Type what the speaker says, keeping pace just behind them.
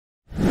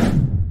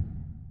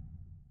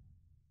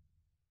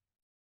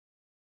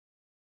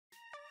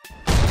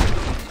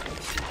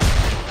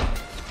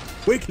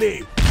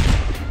Quickly!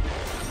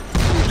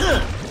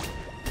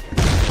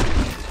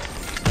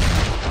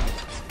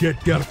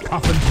 Get your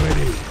coffins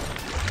ready.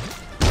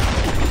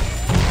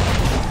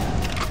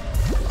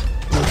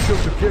 You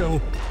shoot to kill.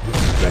 You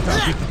better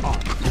hit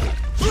hard.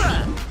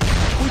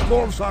 Quick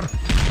balls are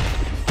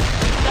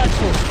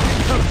natural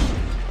speakers.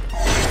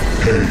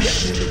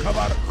 Haste.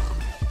 Cover.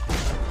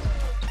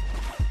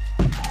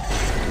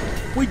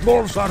 Quick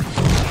balls are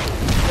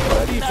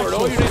ready for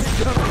oiling.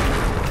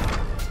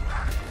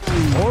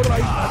 All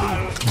right, buddy.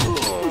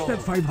 Is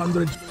that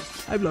 500?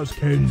 I've lost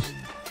count.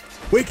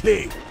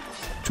 Quickly.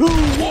 To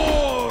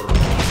war!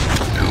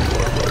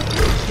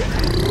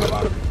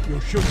 You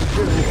shoot to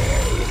kill.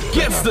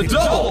 Gets the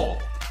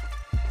double!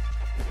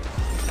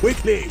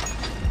 Quickly!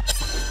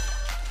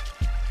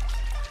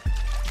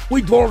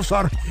 We dwarves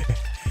are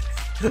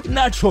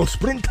natural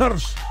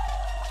sprinters.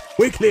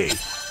 Quickly!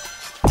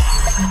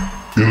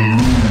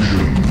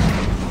 Illusion.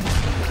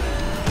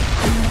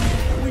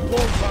 We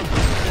dwarves are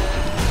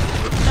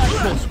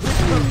natural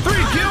sprinters.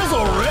 3 kills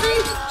already?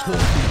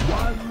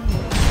 21.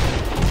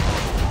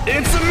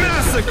 It's a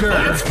massacre!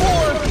 That's 4!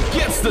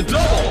 Gets the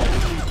double!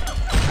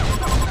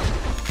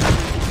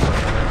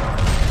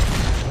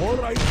 All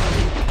right,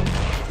 buddy.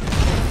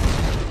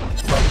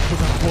 Put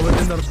a bullet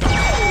in their stomach.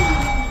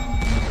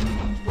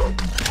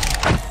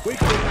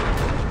 Quickly!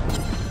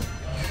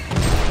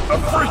 A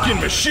freaking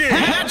machine!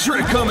 Hat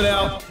trick coming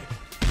out!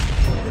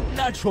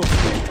 Natural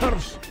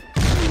sprinters.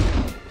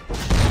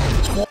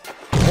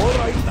 All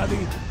right,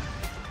 buddy.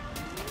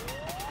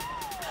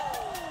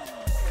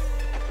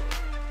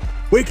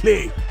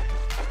 Quickly!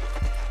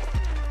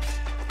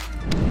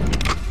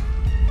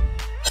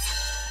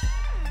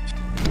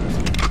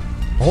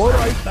 All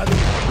right, buddy.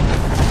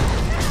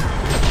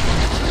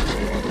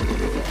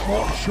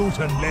 More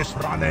shooting, less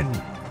running.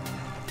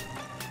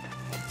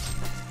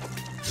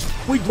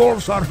 We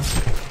dwarves are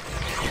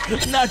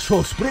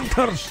natural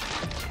sprinters.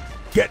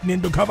 Getting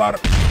into cover.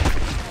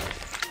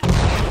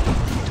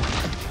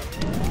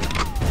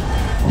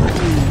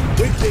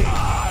 Quickly.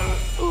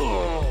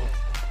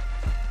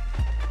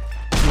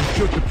 You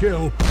shoot to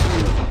kill.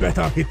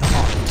 Better hit the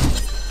heart.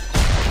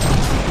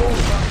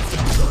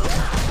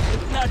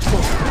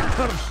 Natural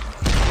sprinters.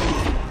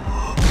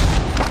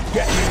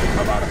 Getting into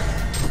cover.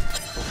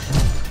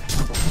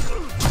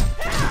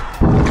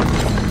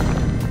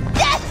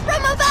 Death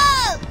from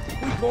above!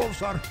 We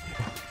dwarves are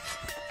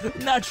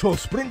natural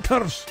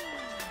sprinters.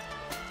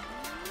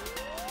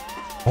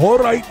 All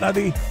right,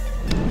 laddie.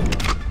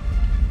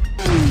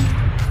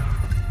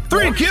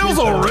 3 kills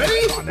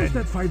already? Is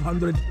that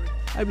 500?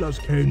 I've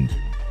lost count.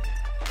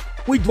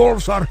 We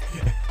dwarves are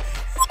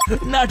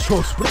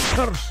natural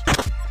sprinters.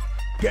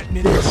 Getting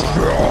in.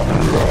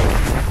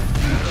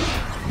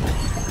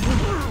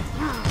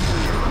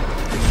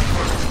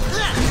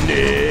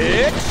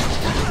 Next!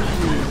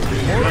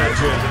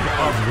 Legend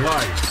of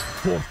life.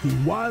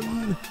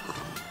 41.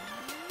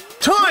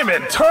 Time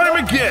and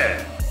time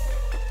again!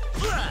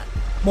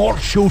 More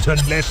shooting,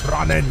 less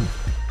running.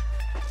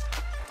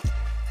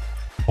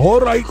 All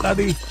right,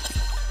 laddie.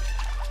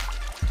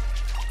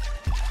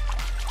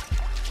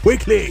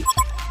 Quickly.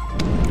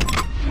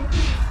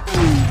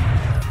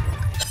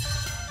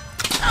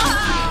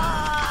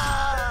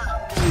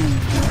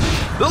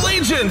 The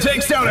Legion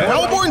takes down a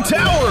Hellborn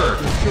Tower!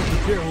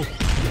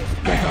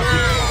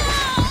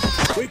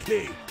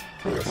 Quickly.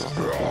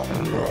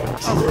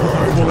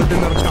 Bullet in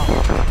their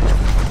tower.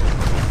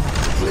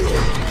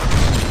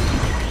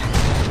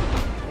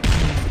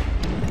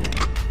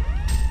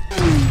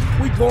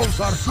 We dwarves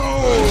are so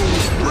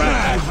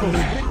rash.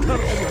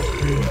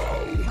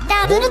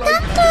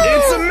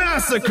 It's a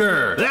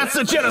massacre! That's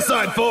a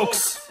genocide,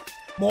 folks!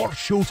 More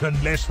shooting,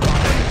 less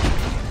running.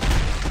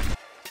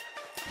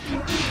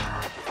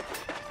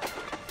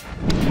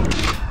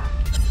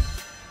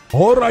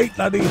 All right,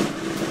 laddie. Death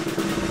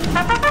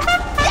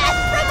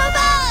from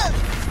above!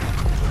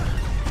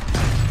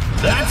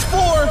 That's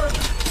 4!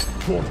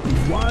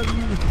 41.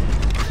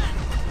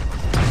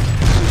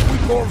 We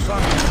dwarves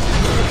are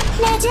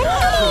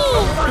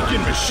Legendary!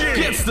 Freaking machine!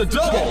 Gets the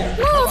double!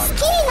 もう好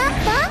きになっ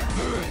た？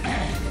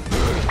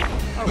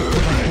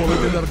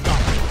 bullet in their gun.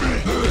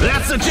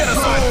 That's a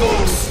genocide,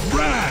 folks!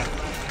 Rad.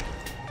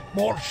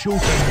 More shooting,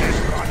 less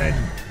running.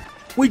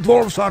 We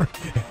dwarves are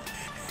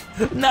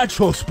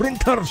natural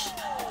sprinters.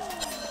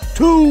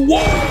 To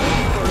war! 6,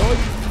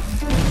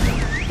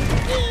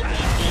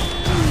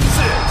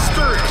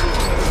 3.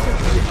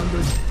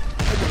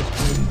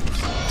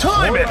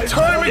 Time and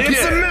time again!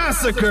 It's a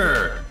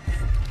massacre!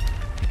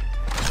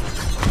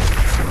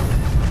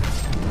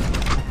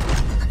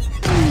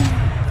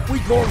 We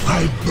dwarves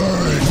I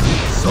burn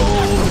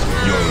soul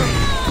fury.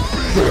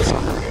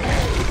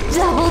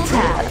 Double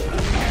tap!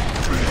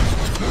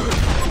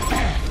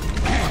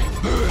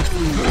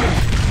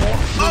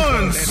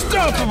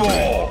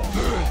 Unstoppable!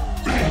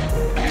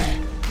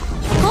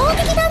 攻撃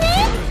だね!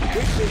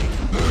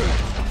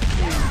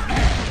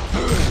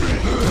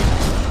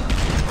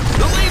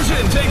 The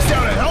Legion takes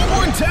down a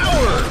Hellborn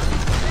Tower!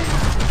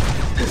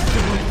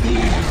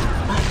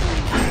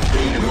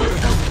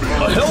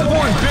 A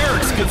Hellborn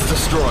barracks gets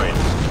destroyed.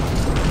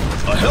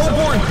 A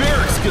Hellborn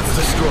barracks gets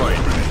destroyed.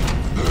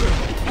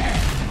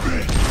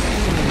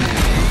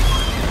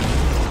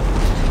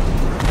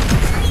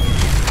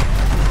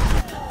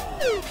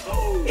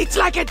 It's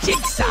like a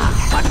jigsaw,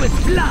 but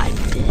with blood.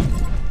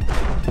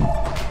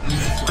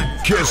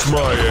 Kiss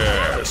my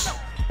ass.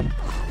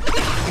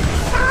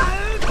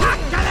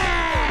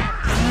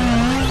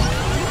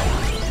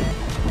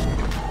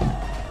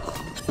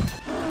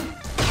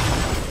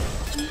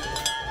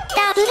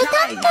 ダブルタッ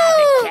Try プ that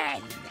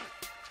again.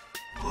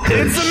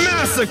 It's a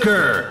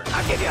massacre.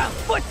 I'll give you a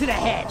foot to the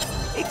head.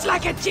 It's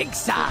like a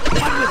jigsaw, but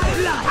with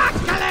blood.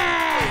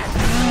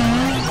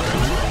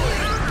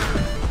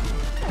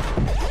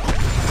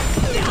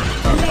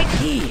 A leg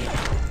here,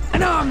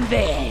 an arm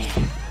there.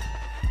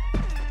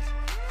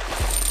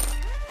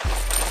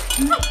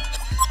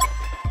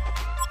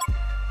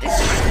 This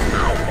one's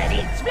already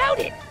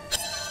exploded.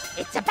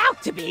 It's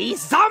about to be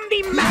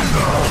zombie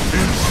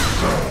massacre.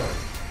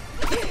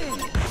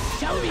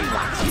 Show me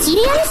what you シ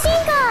リアルシン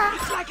ガ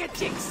It's like a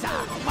jigsaw,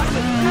 but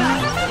with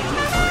blood.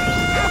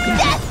 ー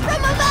Death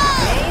from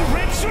above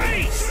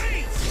Retreat!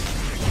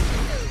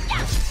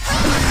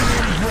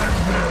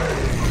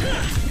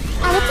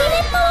 アルティメ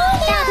ットウォー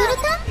リアダブル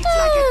タッ It's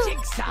like a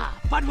jigsaw,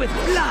 but with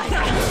blood.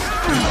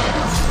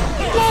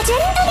 プレジェン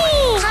ドリ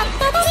ーハッ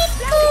トトリッ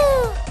ク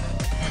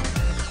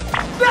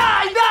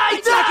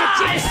It's like a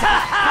jigsaw,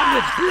 but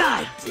with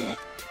blood.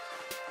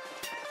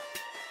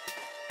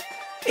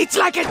 It's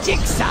like a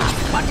jigsaw,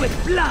 but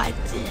with blood.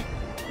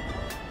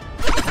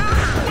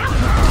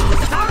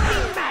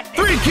 Zombie madness.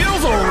 3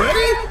 kills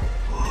already?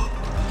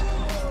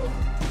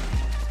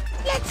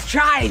 Let's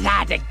try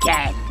that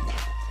again.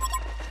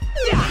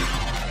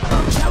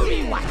 Show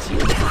me what you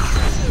got.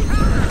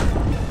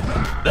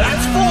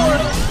 That's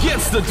 4.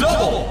 Gets the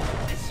double.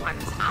 This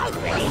one's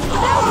already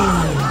loaded.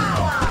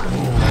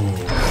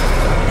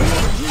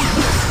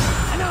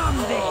 An arm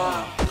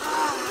there.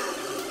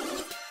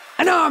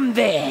 An arm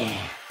there.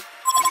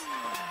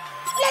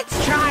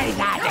 Let's try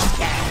that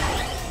again.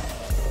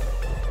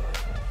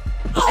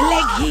 A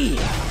leg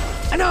here.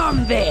 An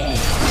arm there.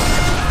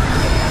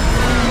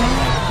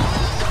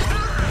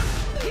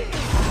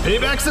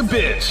 Payback's a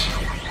bitch.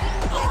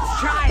 Let's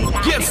try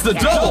that Gets the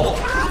again. double.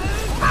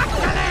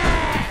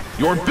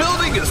 Your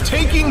building is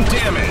taking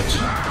damage.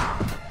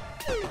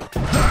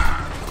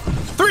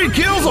 3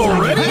 kills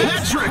already?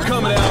 Hat trick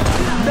coming out.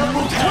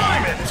 Double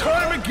time and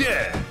time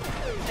again.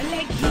 A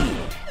leg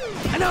here.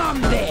 An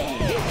arm there.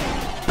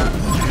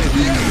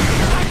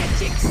 Like a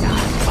jigsaw,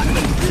 but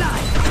with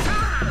blood.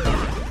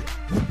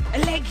 A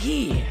leg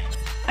here.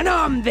 An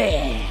arm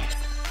there.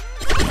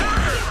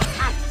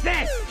 What's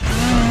this?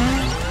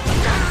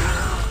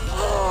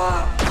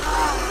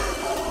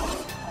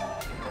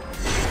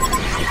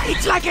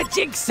 It's like a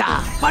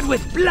jigsaw, but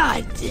with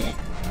blood.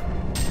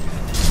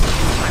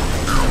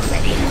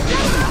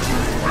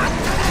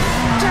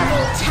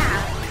 Double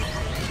tap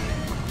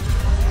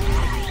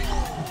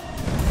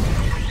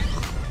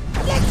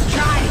Let's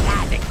try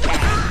that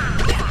again.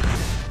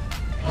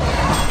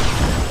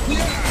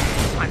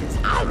 This one's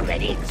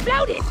already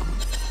exploded.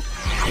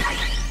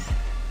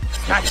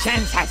 Your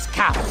chance has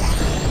come.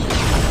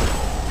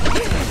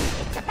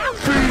 It's about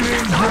to be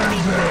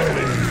zombie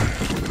madness.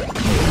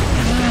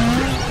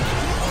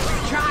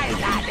 Try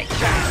that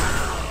again.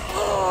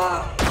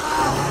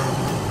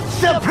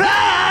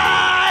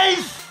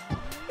 Surprise!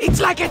 It's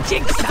like a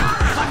jigsaw,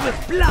 but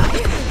with blood.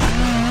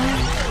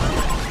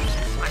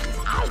 This one's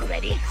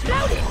already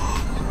exploded.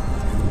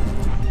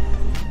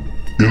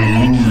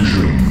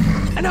 Illusion.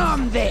 An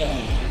arm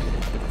there.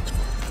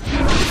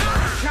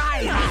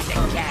 Try that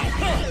again.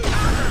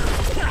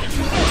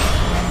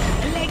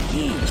 A leg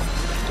here.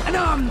 An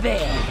arm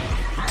there.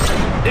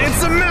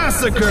 It's a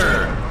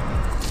massacre!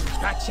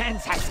 Your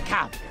chance has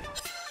come.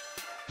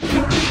 It's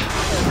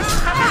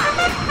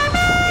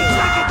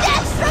like a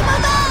Death from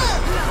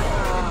above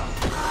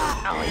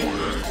Oh yeah.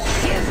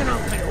 Here's an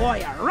ultimate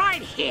warrior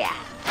right here.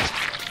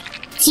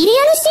 シリアル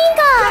シン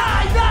ガ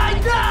Die, die,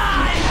 die!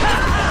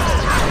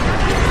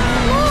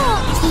 ーも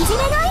ういじめ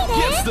ないで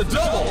Gets the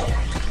double!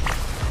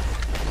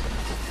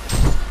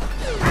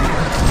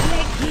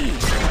 Leg here.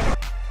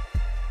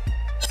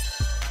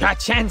 Your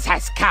chance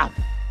has come.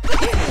 3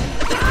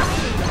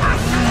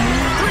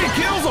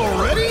 kills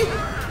already?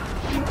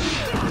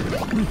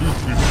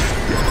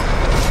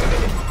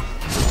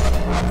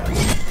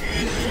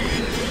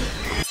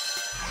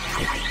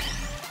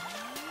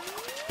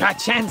 Your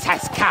chance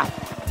has come.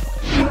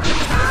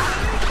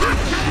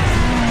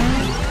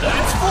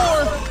 That's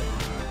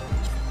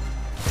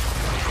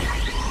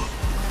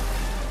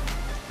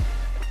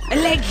 4. A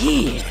leg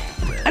here.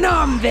 An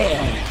arm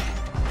there.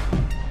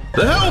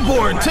 The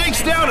Hellborn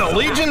takes down a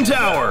Legion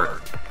tower.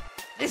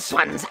 This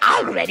one's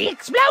already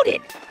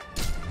exploded.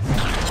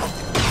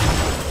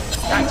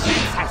 Your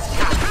chance has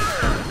come.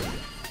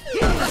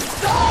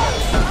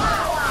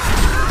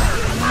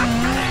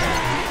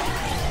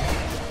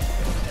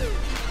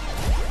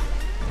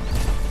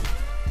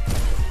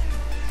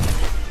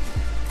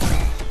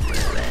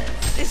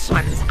 This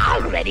one's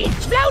already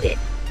exploded.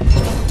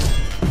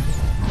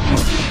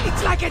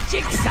 It's like a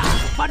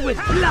jigsaw, but with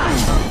blood.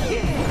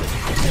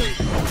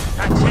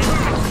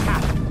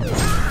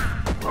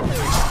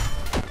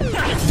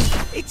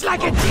 It's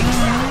like a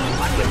jigsaw,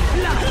 but with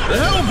blood. The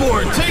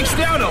Hellborn takes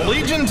down a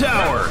Legion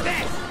tower.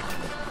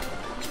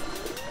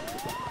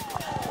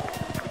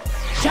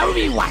 Show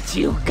me what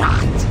you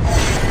got.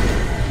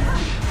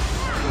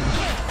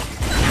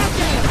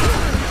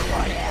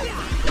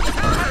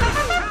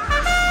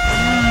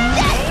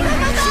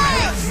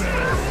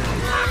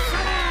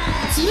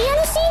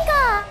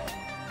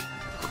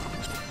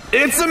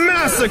 It's a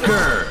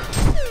massacre.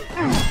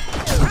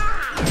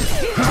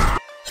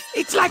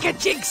 It's like a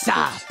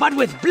jigsaw, but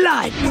with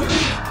blood.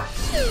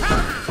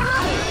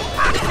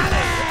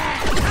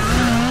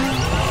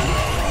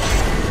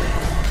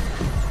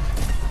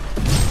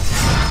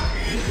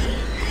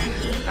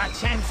 The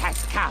chance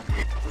has come.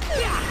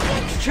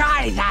 Let's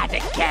try that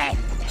again.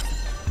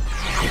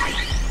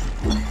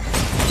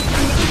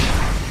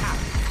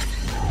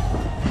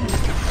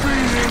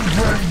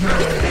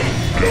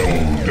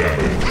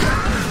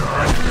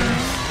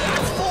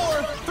 That's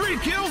 4. 3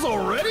 kills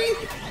already?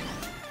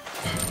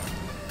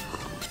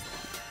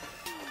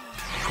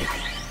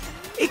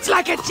 It's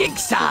like a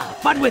jigsaw,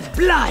 but with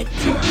blood.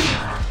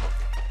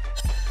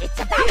 It's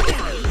about to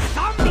be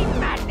zombie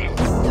madness.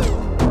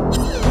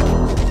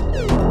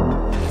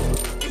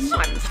 This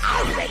one's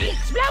already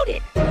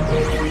exploded.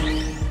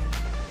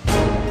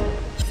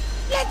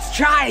 Let's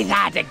try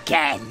that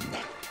again.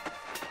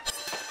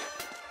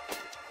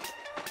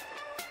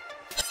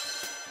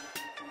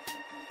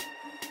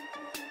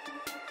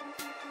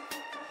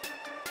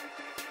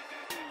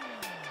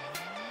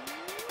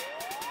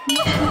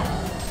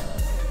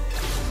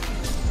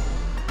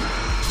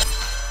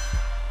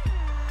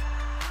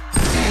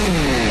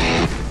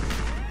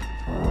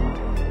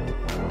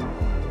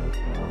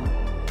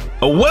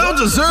 A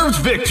well-deserved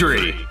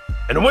victory.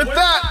 And with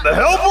that, the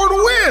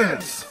Hellborn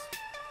wins!